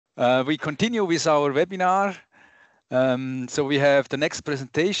We continue with our webinar. So we have the next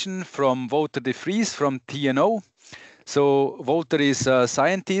presentation from Wouter de Vries from TNO. So Wouter is a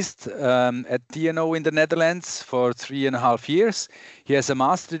scientist at TNO in the Netherlands for 3.5 years. He has a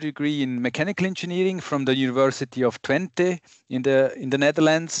master's degree in mechanical engineering from the University of Twente in the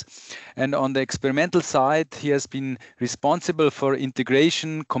Netherlands. And on the experimental side, he has been responsible for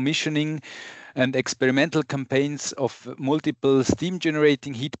integration, commissioning, and experimental campaigns of multiple steam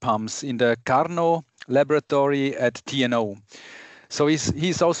generating heat pumps in the Carnot laboratory at TNO. So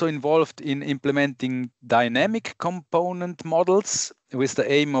he's also involved in implementing dynamic component models with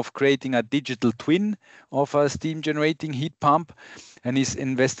the aim of creating a digital twin of a steam generating heat pump, and is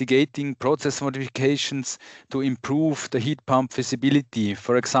investigating process modifications to improve the heat pump feasibility.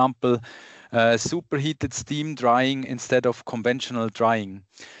 For example, superheated steam drying instead of conventional drying.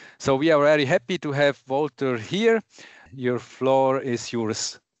 So we are very happy to have Wouter here. Your floor is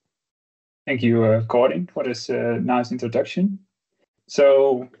yours. Thank you, Gordon, for this nice introduction.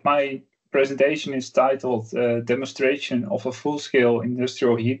 So my presentation is titled Demonstration of a Full-Scale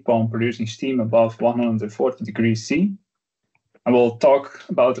Industrial Heat Pump Producing Steam Above 140 degrees C. I will talk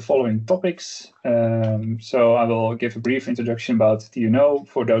about the following topics. So I will give a brief introduction about TNO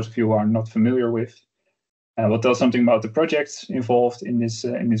for those of you who are not familiar with. I will tell something about the projects involved in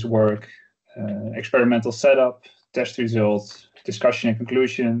this work, experimental setup, test results, discussion and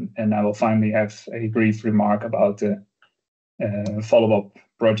conclusion, and I will finally have a brief remark about the follow-up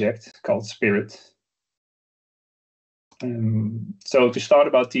project called Spirit. So to start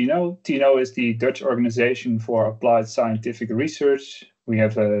about TNO, TNO is the Dutch Organization for Applied Scientific Research. We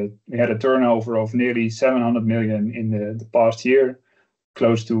had a turnover of nearly 700 million in the past year,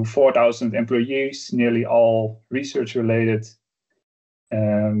 close to 4,000 employees, nearly all research related.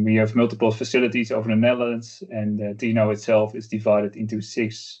 We have multiple facilities over the Netherlands, and TNO itself is divided into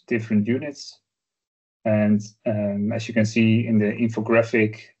 6 different units. And as you can see in the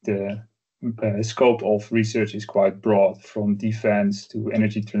infographic, the scope of research is quite broad, from defense to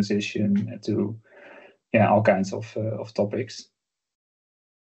energy transition to all kinds of topics.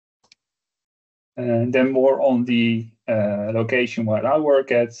 And then more on the location where I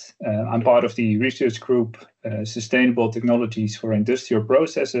work at. I'm part of the research group Sustainable Technologies for Industrial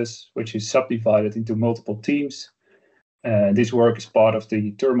Processes, which is subdivided into multiple teams. This work is part of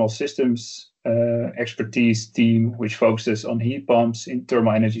the thermal systems expertise team, which focuses on heat pumps in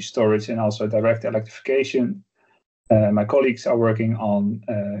thermal energy storage and also direct electrification. My colleagues are working on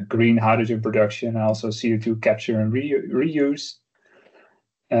green hydrogen production and also CO2 capture and reuse.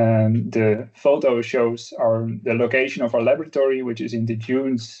 The photo shows the location of our laboratory, which is in the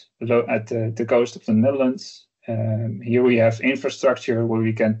dunes at the coast of the Netherlands. Here we have infrastructure where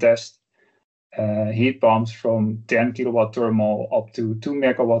we can test heat pumps from 10 kilowatt thermal up to 2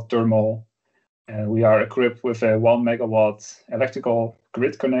 megawatt thermal. We are equipped with a 1 megawatt electrical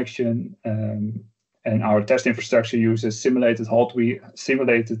grid connection, and our test infrastructure uses simulates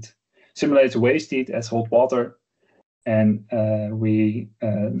waste heat as hot water, and we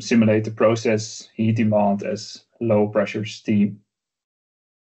simulate the process heat demand as low pressure steam.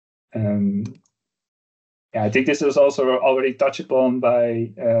 I think this is also already touched upon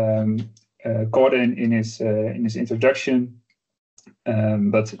by Gordon in his introduction.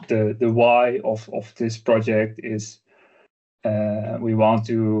 But the why of this project is we want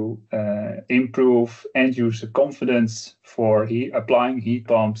to improve end user confidence for applying heat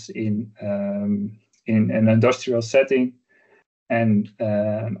pumps in an industrial setting, and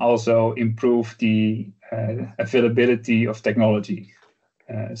also improve the availability of technology.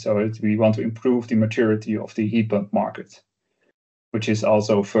 So we want to improve the maturity of the heat pump market, which is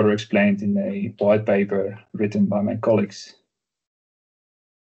also further explained in a white paper written by my colleagues.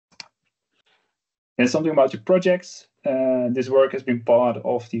 And something about the projects. This work has been part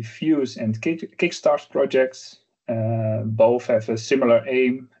of the Fuse and Kickstart projects. Both have a similar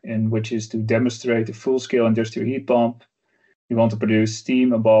aim, which is to demonstrate a full-scale industrial heat pump. We want to produce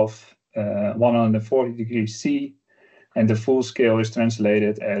steam above 140 degrees C, and the full scale is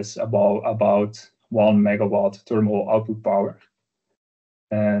translated as about 1 megawatt thermal output power.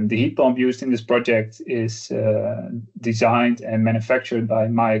 And the heat pump used in this project is designed and manufactured by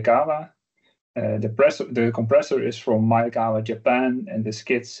Maekawa. The compressor is from Maekawa, Japan, and the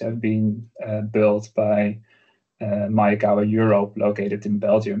skids have been built by Maekawa Europe, located in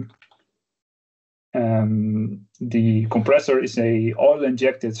Belgium. The compressor is a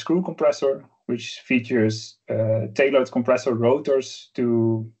oil-injected screw compressor, which features tailored compressor rotors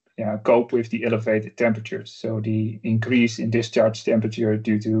to cope with the elevated temperatures. So the increase in discharge temperature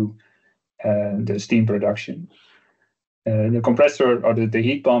due to the steam production. The compressor or the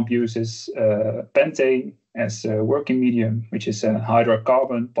heat pump uses pentane as a working medium, which is a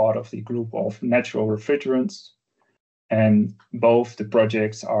hydrocarbon, part of the group of natural refrigerants. And both the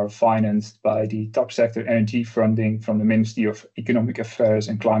projects are financed by the top sector energy funding from the Ministry of Economic Affairs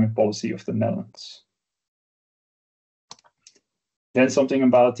and Climate Policy of the Netherlands. Then something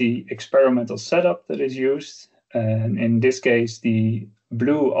about the experimental setup that is used. And in this case, the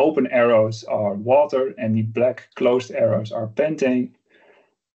blue open arrows are water and the black closed arrows are pentane.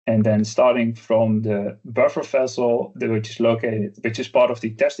 And then starting from the buffer vessel, which is part of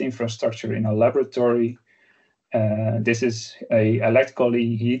the test infrastructure in a laboratory. This is a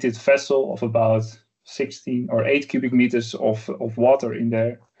electrically heated vessel of about 16 or 8 cubic meters of water in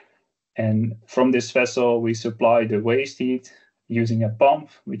there. And from this vessel, we supply the waste heat using a pump,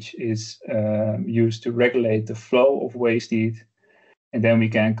 which is used to regulate the flow of waste heat. And then we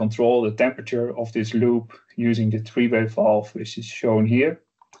can control the temperature of this loop using the three-way valve, which is shown here.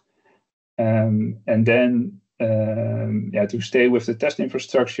 And then, to stay with the test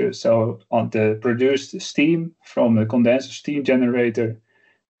infrastructure, so on the produced steam from the condenser steam generator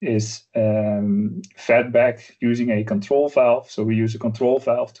is fed back using a control valve. So we use a control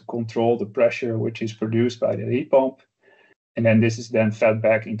valve to control the pressure which is produced by the heat pump. And then this is then fed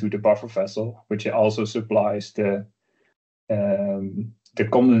back into the buffer vessel, which also supplies the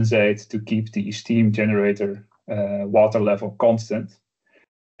condensate to keep the steam generator water level constant.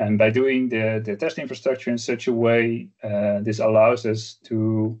 And by doing the test infrastructure in such a way, this allows us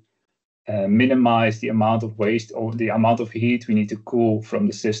to minimize the amount of waste or the amount of heat we need to cool from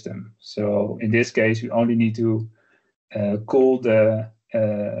the system. So in this case, we only need to cool the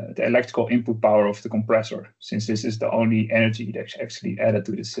electrical input power of the compressor, since this is the only energy that's actually added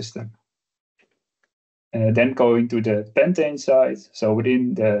to the system. Then going to the pentane side, so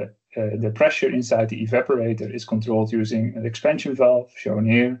within the pressure inside the evaporator is controlled using an expansion valve shown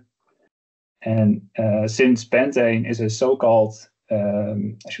here. And since pentane is a so-called,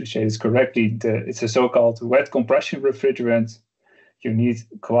 I should say this correctly, it's a so-called wet compression refrigerant, you need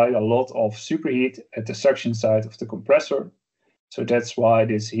quite a lot of superheat at the suction side of the compressor. So that's why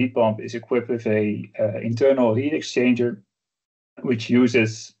this heat pump is equipped with a internal heat exchanger, which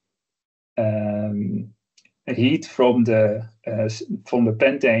uses heat from the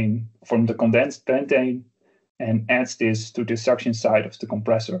pentane, from the condensed pentane, and adds this to the suction side of the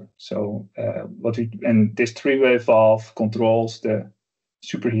compressor. So this three-way valve controls the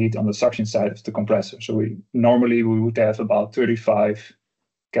superheat on the suction side of the compressor. So we would have about 35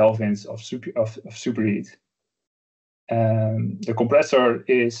 kelvins of superheat. The compressor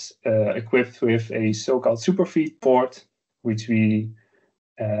is equipped with a so-called superfeed port, which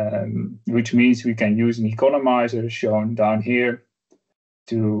means we can use an economizer shown down here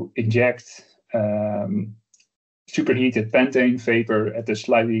to inject superheated pentane vapor at a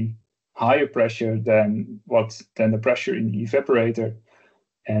slightly higher pressure than the pressure in the evaporator,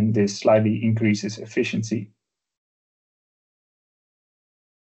 and this slightly increases efficiency.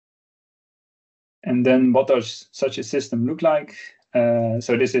 And then what does such a system look like?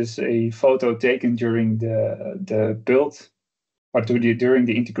 So this is a photo taken during the build or during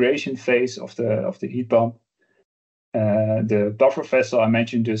the integration phase of the heat pump. The buffer vessel I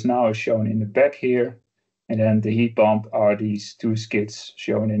mentioned just now is shown in the back here. And then the heat pump are these two skids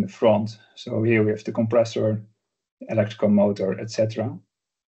shown in the front. So here we have the compressor, electrical motor, etc.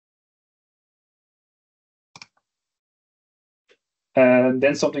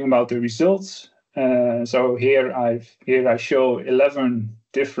 Then something about the results. So here I show 11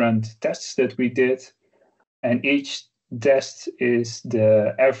 different tests that we did, and each test is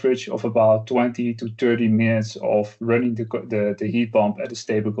the average of about 20 to 30 minutes of running the heat pump at a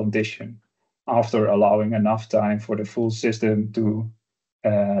stable condition, after allowing enough time for the full system to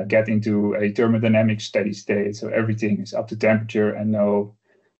get into a thermodynamic steady state. So everything is up to temperature and no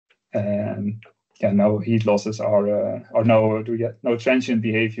heat losses or no transient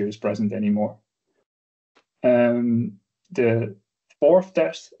behavior is present anymore. The fourth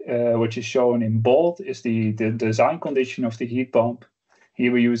test, which is shown in bold, is the design condition of the heat pump.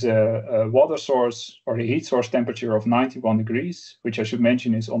 Here we use a water source or a heat source temperature of 91 degrees, which I should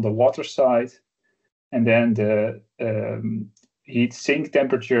mention is on the water side. And then the heat sink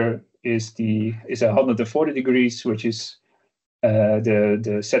temperature is 140 degrees, which is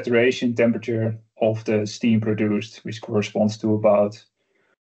the saturation temperature of the steam produced, which corresponds to about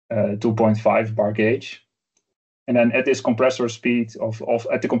 2.5 bar gauge. And then at this compressor speed of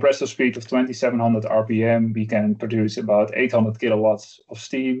 2700 RPM, we can produce about 800 kilowatts of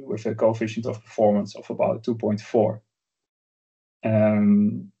steam with a coefficient of performance of about 2.4.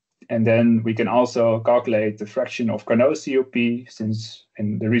 And And then we can also calculate the fraction of Carnot COP,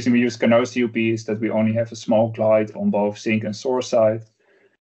 and the reason we use Carnot COP is that we only have a small glide on both sink and source side.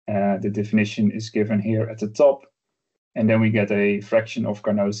 The definition is given here at the top. And then we get a fraction of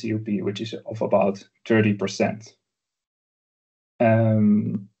Carnot COP, which is of about 30%.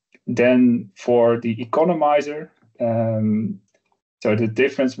 Then for the economizer, so the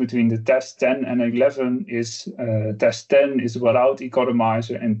difference between the test 10 and 11 is test 10 is without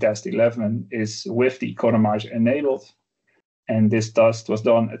economizer and test 11 is with the economizer enabled. And this test was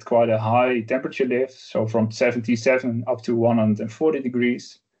done at quite a high temperature lift, so from 77 up to 140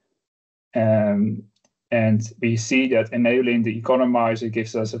 degrees. And we see that enabling the economizer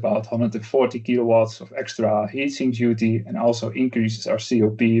gives us about 140 kilowatts of extra heatsink duty and also increases our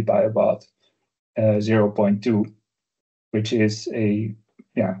COP by about 0.2. Which is a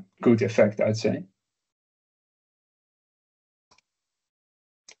good effect, I'd say.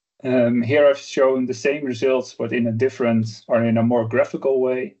 Here I've shown the same results, but in a different or in a more graphical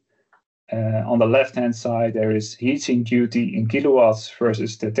way. On the left-hand side, there is heatsink duty in kilowatts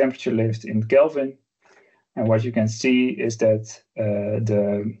versus the temperature lift in Kelvin. And what you can see is that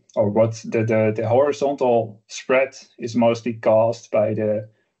the horizontal spread is mostly caused by the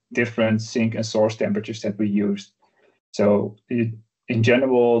different sink and source temperatures that we used. So in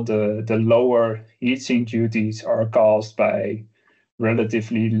general, the lower heatsink duties are caused by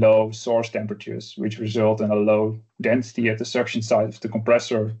relatively low source temperatures, which result in a low density at the suction side of the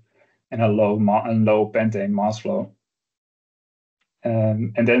compressor and a low pentane mass flow.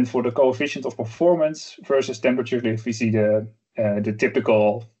 And then for the coefficient of performance versus temperature lift, we see the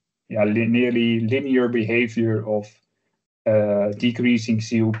typical nearly linear behavior of decreasing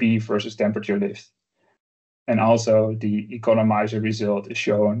COP versus temperature lift. And also the economizer result is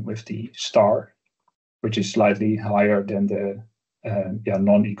shown with the star, which is slightly higher than the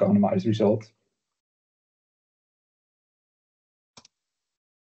non-economized result.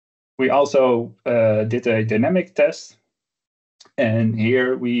 We also did a dynamic test. And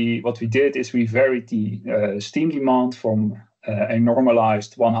here what we did is we varied the steam demand from a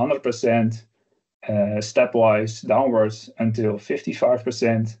normalized 100% stepwise downwards until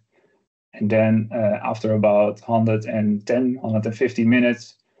 55%. And then after about 150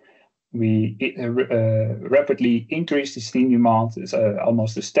 minutes, we rapidly increased the steam demand. It's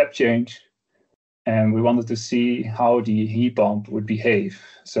almost a step change. And we wanted to see how the heat pump would behave.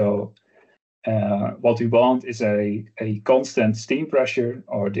 So what we want is a constant steam pressure,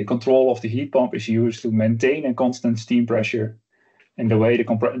 or the control of the heat pump is used to maintain a constant steam pressure. And the way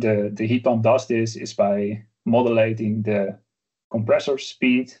the heat pump does this is by modulating the compressor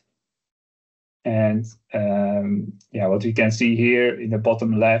speed. And what we can see here in the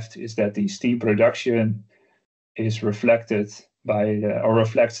bottom left is that the steam production is reflected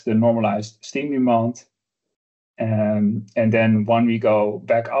reflects the normalized steam demand. And then when we go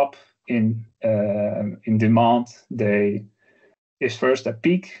back up in demand, is first a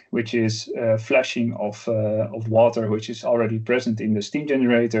peak, which is flashing of water, which is already present in the steam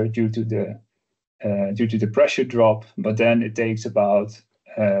generator due to the pressure drop. But then it takes about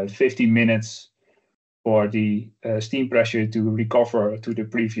 50 minutes for the steam pressure to recover to the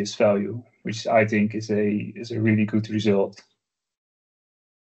previous value, which I think is a really good result.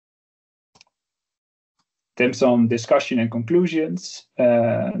 Then some discussion and conclusions.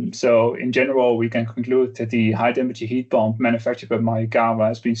 So in general, we can conclude that the high temperature heat pump manufactured by Maekawa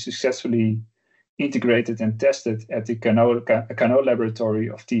has been successfully integrated and tested at the Carnot laboratory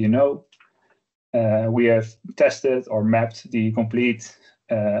of TNO. We have tested or mapped the complete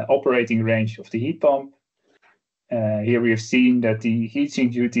operating range of the heat pump. Here we have seen that the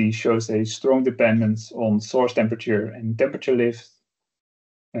heatsink duty shows a strong dependence on source temperature and temperature lift.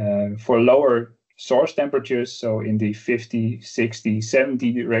 For lower source temperatures, so in the 50, 60,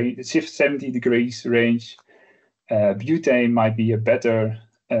 70 degrees range, butane might be a better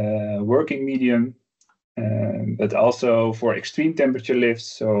working medium. But also for extreme temperature lifts,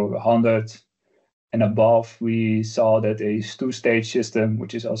 so 100 and above, we saw that a two-stage system,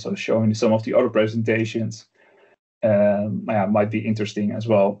 which is also shown in some of the other presentations, might be interesting as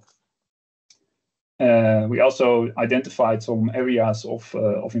well. We also identified some areas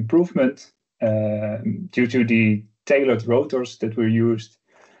of improvement due to the tailored rotors that were used.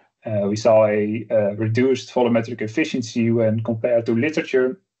 We saw a reduced volumetric efficiency when compared to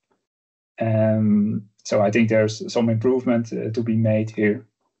literature. So I think there's some improvement to be made here.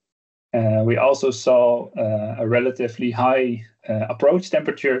 We also saw a relatively high approach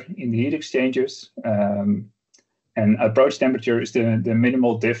temperature in the heat exchangers. And approach temperature is the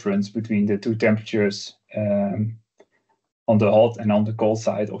minimal difference between the two temperatures on the hot and on the cold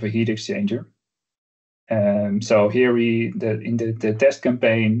side of a heat exchanger. So here in the test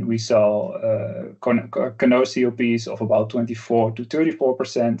campaign, we saw Carnot COPs of about 24 to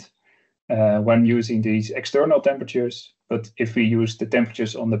 34% when using these external temperatures. But if we use the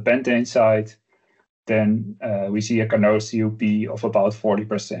temperatures on the pentane side, then we see a Carnot COP of about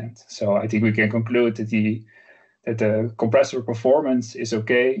 40%. So I think we can conclude that the compressor performance is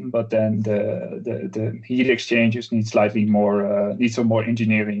okay, but then the heat exchangers need some more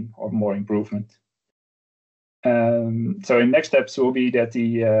engineering or more improvement. So in next steps will be that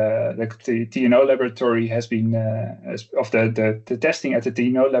the TNO laboratory has been the testing at the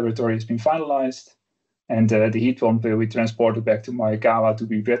TNO laboratory has been finalized, and the heat pump will be transported back to Maekawa to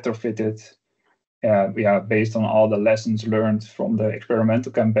be retrofitted. Based on all the lessons learned from the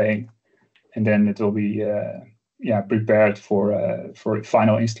experimental campaign, and then it will be prepared for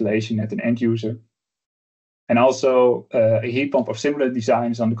final installation at an end user. And also a heat pump of similar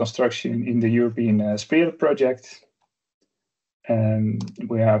design is under construction in the European Spirit project.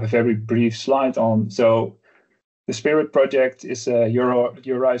 We have a very brief slide on. So the Spirit project is a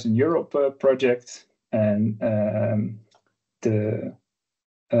Horizon Europe project, and the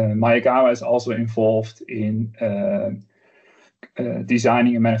Maekawa is also involved in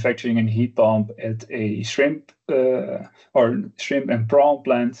designing and manufacturing a heat pump at a shrimp and prawn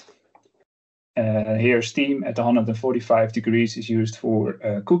plant. Here, steam at 145 degrees is used for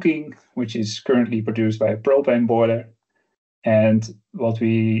cooking, which is currently produced by a propane boiler. And what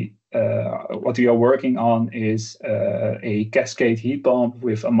we are working on is a cascade heat pump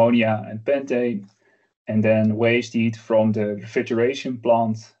with ammonia and pentane. And then waste heat from the refrigeration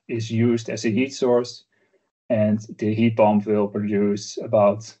plant is used as a heat source. And the heat pump will produce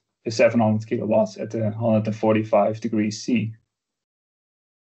about 700 kilowatts at 145 degrees C.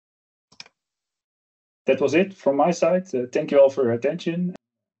 That was it from my side. Thank you all for your attention.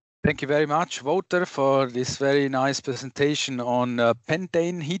 Thank you very much, Wouter, for this very nice presentation on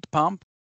pentane heat pump.